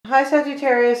Hi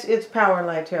Sagittarius, it's Power and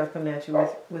Light Tarot coming at you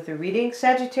with a reading.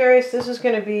 Sagittarius, this is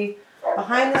going to be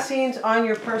behind the scenes on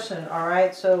your person,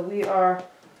 alright? So we are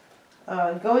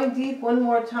going deep one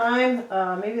more time.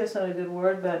 Maybe that's not a good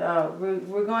word, but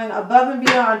we're going above and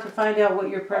beyond to find out what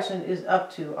your person is up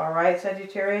to, alright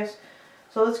Sagittarius?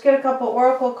 So let's get a couple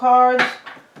oracle cards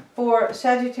for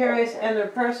Sagittarius and their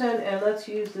person, and let's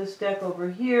use this deck over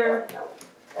here.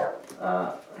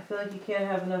 I feel like you can't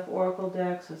have enough oracle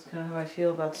decks. That's kind of how I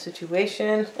feel about the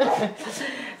situation.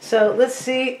 So let's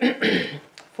see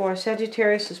for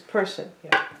Sagittarius' person.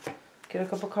 Yeah. Get a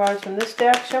couple cards from this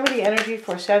deck. Show me the energy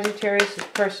for Sagittarius'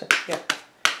 person. Yeah.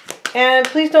 And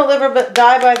please don't live or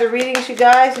die by the readings, you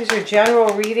guys. These are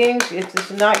general readings. If this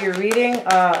is not your reading,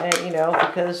 you know,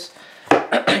 because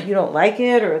you don't like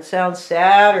it or it sounds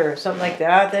sad or something like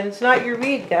that, then it's not your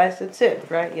read, guys. That's it,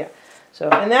 right? Yeah. So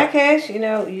in that case, you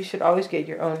know, you should always get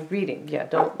your own reading. Yeah,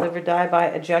 don't live or die by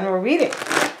a general reading.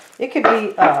 It could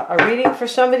be a reading for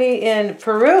somebody in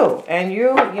Peru and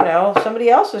you know, somebody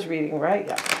else's reading, right?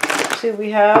 Yeah. Let's see what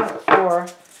we have for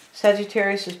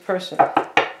Sagittarius' person.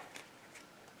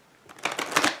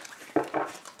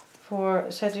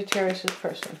 For Sagittarius'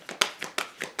 person.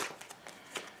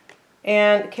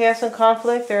 And chaos and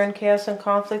conflict. They're in chaos and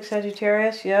conflict,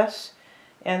 Sagittarius, yes.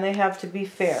 And they have to be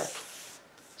fair.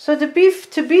 So to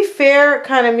be fair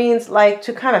kind of means like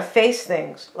to kind of face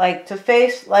things, like to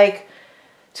face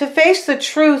the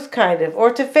truth kind of,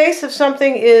 or to face if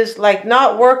something is like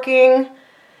not working.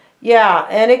 Yeah,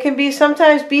 and it can be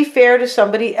sometimes be fair to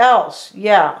somebody else.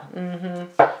 Yeah.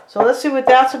 So let's see what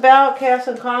that's about, chaos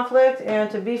and conflict,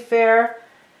 and to be fair.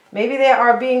 Maybe they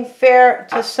are being fair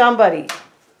to somebody.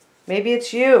 Maybe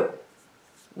it's you.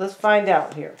 Let's find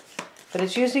out here. But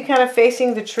it's usually kind of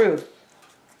facing the truth.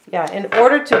 Yeah, in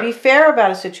order to be fair about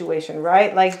a situation,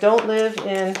 right? Like, don't live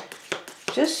in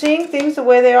just seeing things the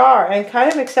way they are and kind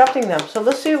of accepting them. So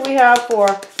let's see what we have for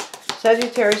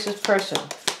Sagittarius' person.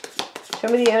 Show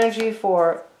me the energy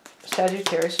for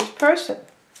Sagittarius' person.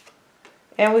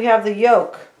 And we have the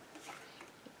yoke.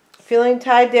 Feeling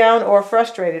tied down or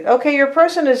frustrated. Okay, your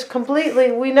person is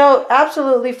completely, we know,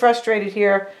 absolutely frustrated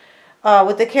here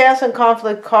with the chaos and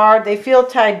conflict card. They feel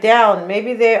tied down.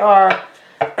 Maybe they are...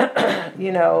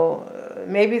 you know,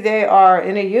 maybe they are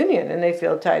in a union and they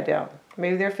feel tied down.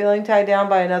 Maybe they're feeling tied down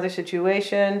by another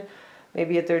situation,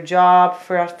 maybe at their job,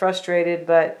 frustrated.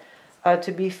 But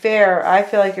to be fair, I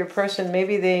feel like your person,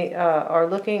 maybe they are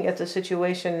looking at the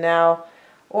situation now,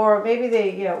 or maybe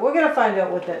they, you know, we're going to find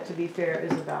out what that to be fair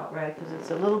is about, right? Because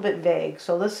it's a little bit vague.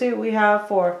 So let's see what we have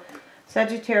for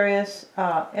Sagittarius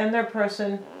and their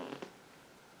person.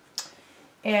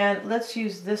 And let's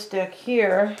use this deck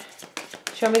here.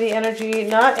 Show me the energy,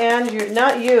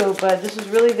 not you, but this is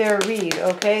really their read,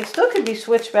 okay? It still could be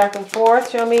switched back and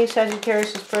forth. Show me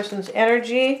Sagittarius' person's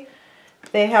energy.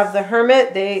 They have the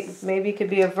Hermit. They maybe could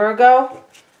be a Virgo,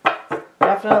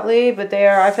 definitely. But they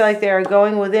are, I feel like they are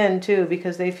going within too,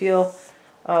 because they feel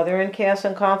they're in chaos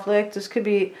and conflict. This could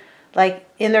be like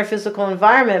in their physical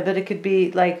environment, but it could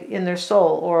be like in their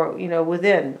soul or, you know,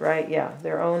 within, right? Yeah,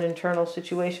 their own internal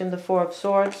situation. The Four of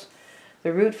Swords.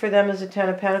 The root for them is the Ten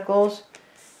of Pentacles.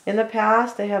 In the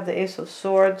past, they have the Ace of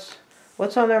Swords.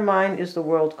 What's on their mind is the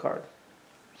World card.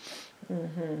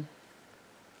 In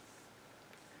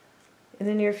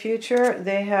the near future,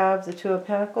 they have the Two of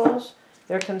Pentacles.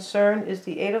 Their concern is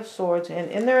the Eight of Swords. And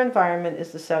in their environment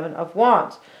is the Seven of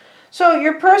Wands. So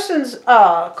your person's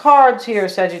cards here,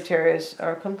 Sagittarius,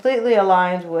 are completely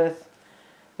aligned with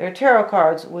their tarot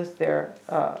cards, with their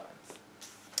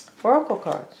oracle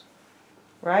cards.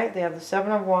 Right? They have the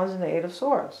Seven of Wands and the Eight of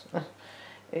Swords.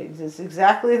 It's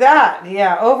exactly that.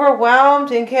 Yeah,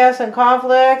 overwhelmed, in chaos and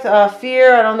conflict,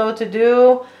 fear, I don't know what to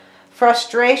do,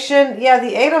 frustration. Yeah,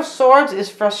 the Eight of Swords is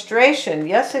frustration.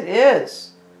 Yes, it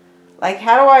is. Like,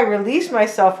 how do I release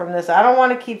myself from this? I don't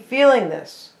want to keep feeling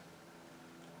this.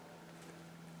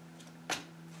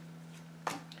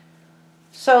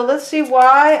 So let's see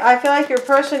why. I feel like your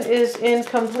person is in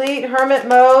complete hermit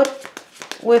mode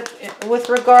with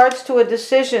regards to a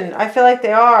decision. I feel like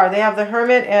they are. They have the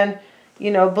Hermit, and you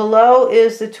know, below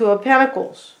is the Two of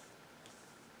Pentacles,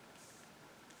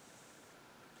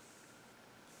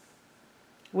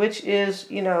 which is,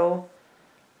 you know,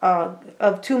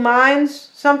 of two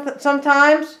minds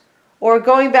sometimes, or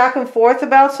going back and forth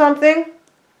about something,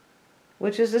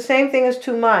 which is the same thing as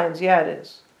two minds. Yeah, it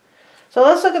is. So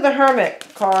let's look at the Hermit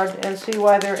card and see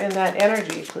why they're in that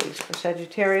energy, please, for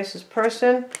Sagittarius'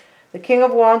 person. The King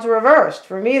of Wands reversed.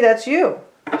 For me, that's you.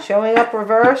 Showing up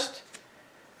reversed.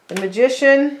 The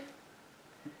Magician.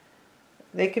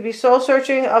 They could be soul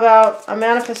searching about a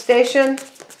manifestation.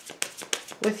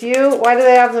 with you. Why do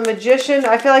they have the Magician?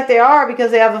 I feel like they are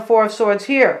because they have the Four of Swords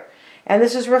here. And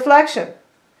this is reflection.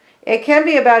 It can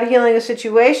be about healing a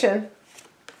situation.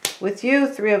 With you,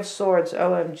 Three of Swords,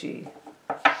 OMG.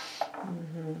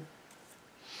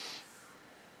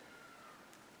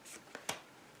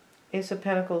 Ace of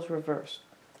Pentacles reversed.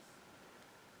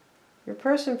 Your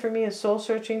person, for me, is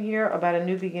soul-searching here about a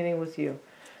new beginning with you.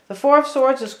 The Four of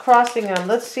Swords is crossing them.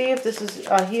 Let's see if this is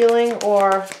a healing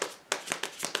or...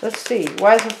 Let's see.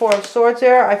 Why is the Four of Swords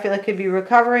there? I feel it could be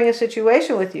recovering a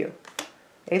situation with you.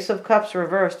 Ace of Cups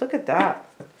reversed. Look at that.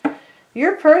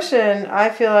 Your person, I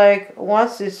feel like,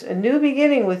 wants this a new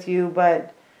beginning with you,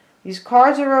 but these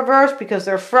cards are reversed because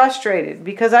they're frustrated.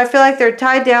 Because I feel like they're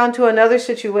tied down to another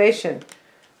situation.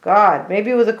 God,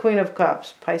 maybe with the Queen of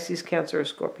Cups. Pisces, Cancer, or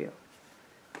Scorpio.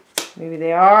 Maybe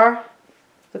they are.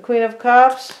 The Queen of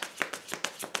Cups.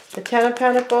 The Ten of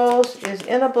Pentacles is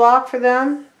in a block for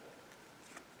them.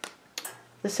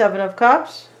 The Seven of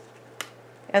Cups.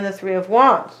 And the Three of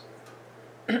Wands.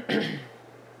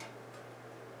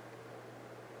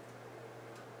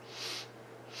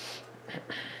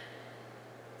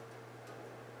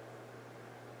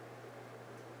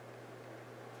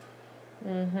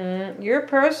 Your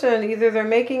person, either they're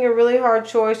making a really hard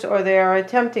choice or they are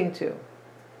attempting to.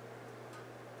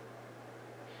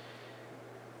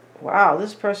 Wow,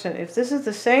 this person, if this is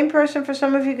the same person for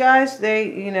some of you guys,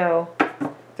 they, you know,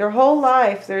 their whole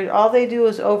life, all they do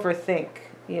is overthink,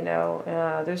 you know.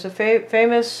 There's a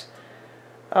famous,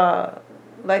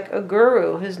 like a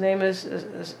guru, his name is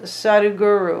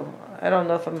Sadhguru. I don't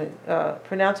know if I'm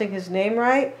pronouncing his name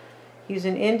right. He's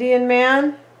an Indian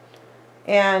man.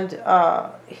 And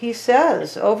he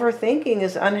says overthinking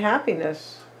is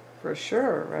unhappiness, for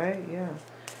sure, right? Yeah.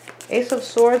 Ace of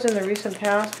Swords in the recent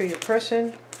past for your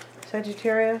person,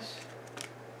 Sagittarius.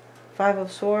 Five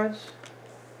of Swords,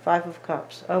 Five of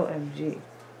Cups. OMG.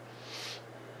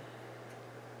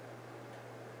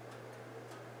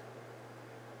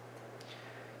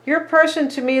 Your person,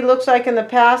 to me, looks like in the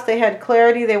past they had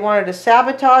clarity. They wanted to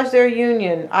sabotage their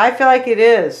union. I feel like it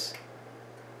is.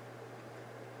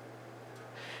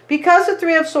 Because the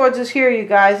Three of Swords is here, you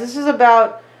guys, this is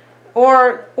about,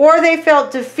 or they felt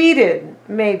defeated,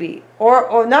 maybe.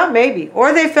 Or not maybe.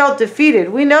 Or they felt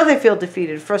defeated. We know they feel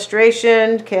defeated.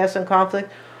 Frustration, chaos, and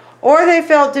conflict. Or they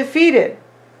felt defeated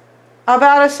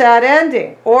about a sad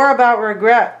ending. Or about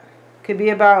regret. Could be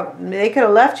about, they could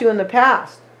have left you in the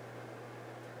past.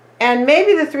 And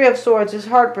maybe the Three of Swords is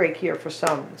heartbreak here for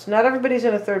some. It's not everybody's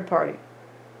in a third party.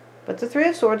 But the Three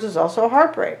of Swords is also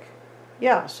heartbreak.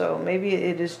 Yeah, so maybe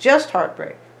it is just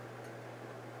heartbreak.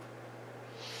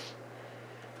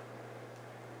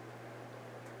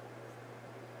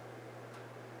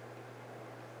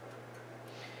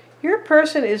 Your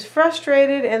person is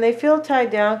frustrated and they feel tied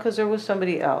down because they're with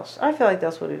somebody else. I feel like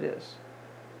that's what it is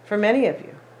for many of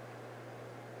you.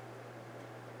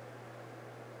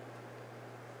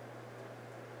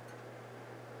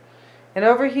 And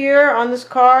over here on this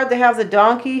card, they have the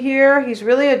donkey here. He's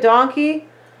really a donkey.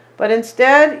 But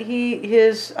instead,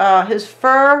 his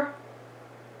fur,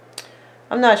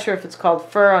 I'm not sure if it's called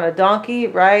fur on a donkey,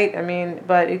 right? I mean,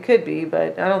 but it could be,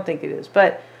 but I don't think it is.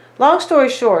 But long story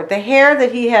short, the hair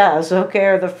that he has, okay,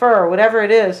 or the fur, whatever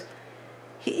it is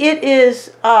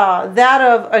that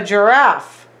of a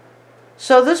giraffe.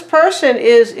 So this person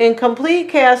is in complete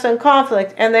chaos and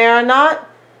conflict, and they are not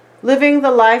living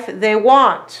the life they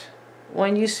want.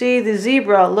 When you see the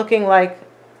zebra looking like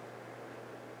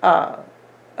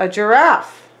a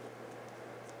giraffe.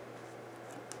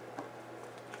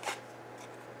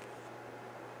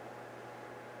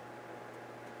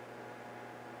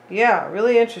 Yeah,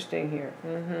 really interesting here.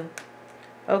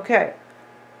 Okay.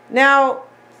 Now,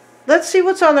 let's see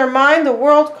what's on their mind, the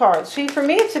World card. See, for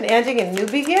me, it's an ending and new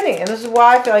beginning. And this is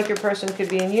why I feel like your person could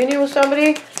be in union with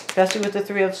somebody, especially with the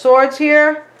Three of Swords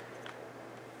here.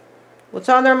 What's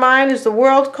on their mind is the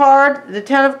World card, the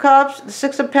Ten of Cups, the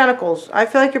Six of Pentacles. I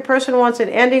feel like your person wants an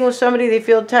ending with somebody they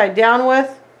feel tied down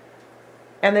with,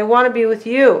 and they want to be with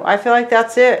you. I feel like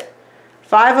that's it.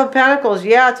 Five of Pentacles,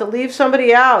 yeah, to leave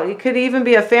somebody out. It could even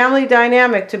be a family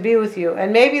dynamic to be with you.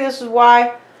 And maybe this is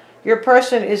why your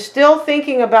person is still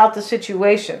thinking about the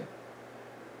situation.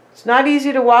 It's not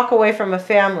easy to walk away from a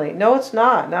family. No, it's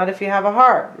not. Not if you have a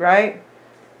heart, right?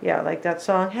 Yeah, like that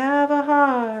song, Have a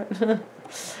Heart.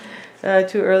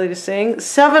 Too early to sing.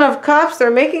 Seven of Cups,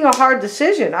 they're making a hard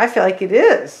decision. I feel like it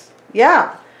is.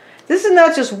 Yeah. This is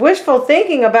not just wishful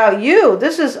thinking about you.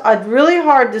 This is a really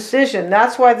hard decision.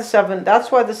 That's why the Seven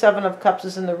of Cups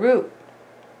is in the root.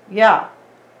 Yeah.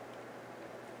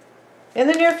 In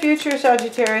the near future,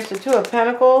 Sagittarius, the Two of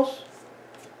Pentacles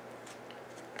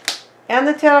and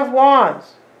the Ten of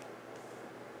Wands.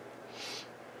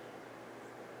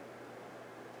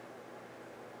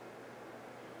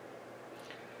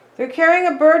 They're carrying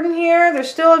a burden here. They're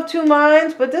still of two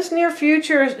minds, but this near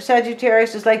future,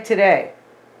 Sagittarius, is like today.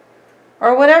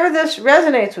 Or whenever this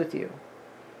resonates with you.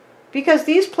 Because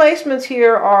these placements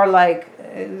here are like,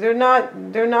 they're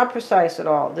not precise at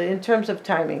all in terms of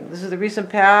timing. This is the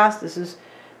recent past, this is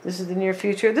the near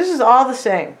future. This is all the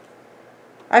same.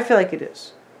 I feel like it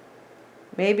is.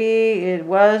 Maybe it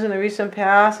was in the recent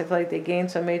past. I feel like they gained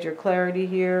some major clarity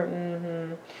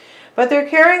here. But they're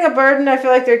carrying a burden. I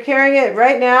feel like they're carrying it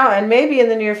right now and maybe in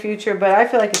the near future, but I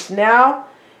feel like it's now.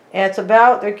 And it's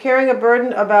about, they're carrying a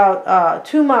burden about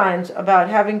two minds about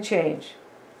having change.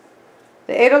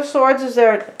 The Eight of Swords is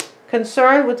they're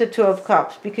concerned with the Two of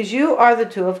Cups because you are the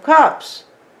Two of Cups.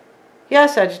 Yeah,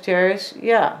 Sagittarius.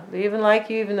 Yeah, they even like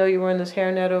you even though you were in this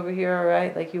hairnet over here, all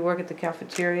right? Like you work at the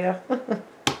cafeteria.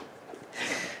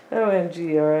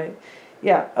 OMG, all right.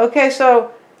 Yeah, okay,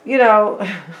 so, you know.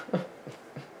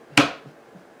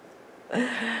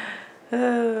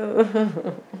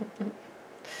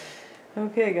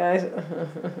 Okay, guys.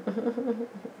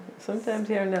 Sometimes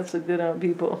hairnets look good on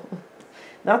people.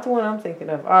 Not the one I'm thinking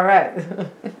of. All right.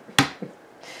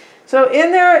 So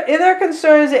in their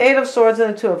concerns, the Eight of Swords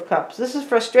and the Two of Cups. This is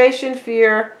frustration,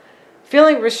 fear,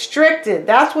 feeling restricted.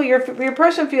 That's what your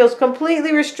person feels,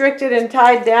 completely restricted and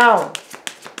tied down.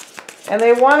 And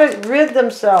they want to rid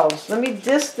themselves. Let me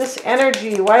diss this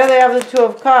energy. Why do they have the Two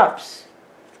of Cups?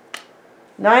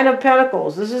 Nine of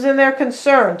Pentacles. This is in their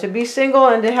concern, to be single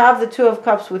and to have the Two of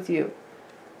Cups with you.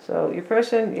 So your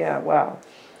person, yeah, wow.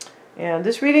 And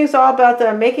this reading is all about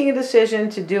them making a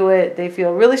decision to do it. They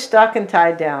feel really stuck and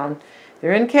tied down.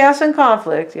 They're in chaos and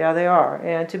conflict. Yeah, they are.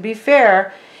 And to be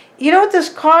fair, you know what this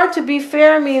card, to be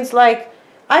fair, means? Like,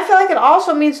 I feel like it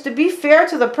also means to be fair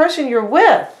to the person you're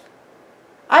with.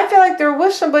 I feel like they're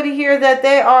with somebody here that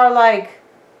they are like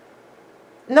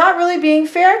not really being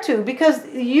fair to, because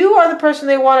you are the person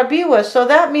they want to be with. So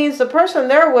that means the person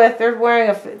they're with, they're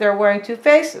wearing two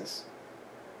faces,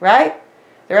 right?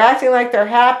 They're acting like they're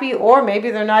happy, or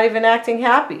maybe they're not even acting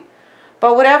happy.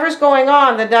 But whatever's going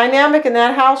on, the dynamic in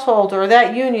that household or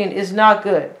that union is not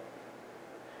good.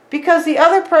 Because the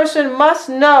other person must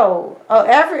know,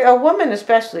 a woman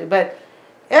especially, but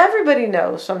everybody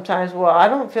knows sometimes, well, I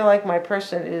don't feel like my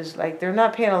person is like, they're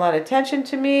not paying a lot of attention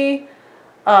to me.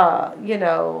 You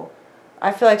know,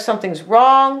 I feel like something's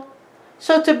wrong.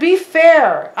 So to be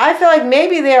fair, I feel like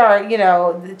maybe they are, you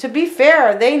know, to be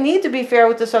fair, they need to be fair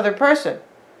with this other person.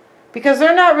 Because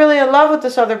they're not really in love with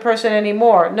this other person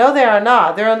anymore. No, they are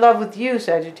not. They're in love with you,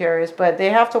 Sagittarius, but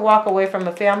they have to walk away from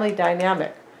a family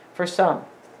dynamic for some.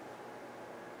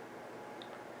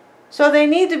 So they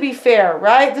need to be fair,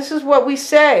 right? This is what we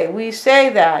say. We say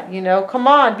that, you know, come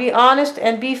on, be honest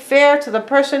and be fair to the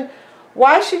person.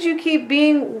 Why should you keep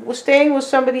staying with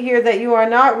somebody here that you are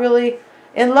not really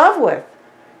in love with?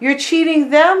 You're cheating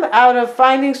them out of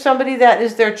finding somebody that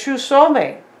is their true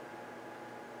soulmate.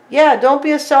 Yeah, don't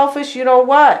be a selfish, you know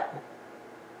what?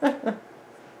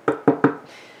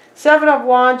 Seven of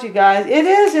Wands, you guys. It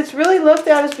is. It's really looked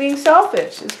at as being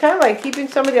selfish. It's kind of like keeping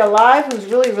somebody alive who's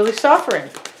really, really suffering.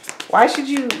 Why should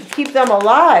you keep them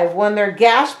alive when they're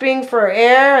gasping for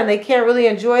air and they can't really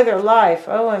enjoy their life?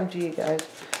 OMG, guys.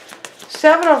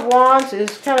 Seven of Wands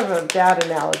is kind of a bad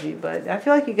analogy, but I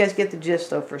feel like you guys get the gist,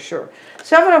 though, for sure.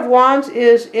 Seven of Wands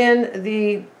is in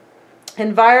the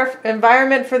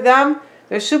environment for them.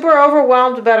 They're super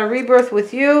overwhelmed about a rebirth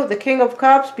with you, the King of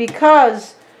Cups,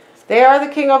 because they are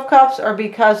the King of Cups or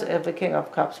because of the King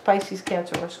of Cups. Pisces,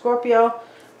 Cancer, or Scorpio.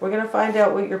 We're going to find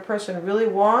out what your person really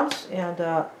wants and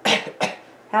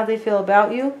how they feel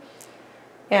about you.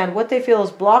 And what they feel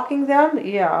is blocking them,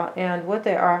 yeah, and what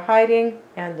they are hiding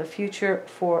and the future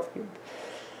for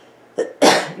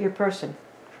your person.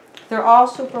 They're all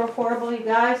super affordable, you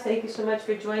guys. Thank you so much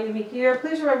for joining me here.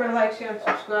 Please remember to like, share, and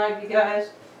subscribe, you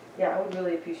guys. Yeah, I would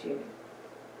really appreciate it.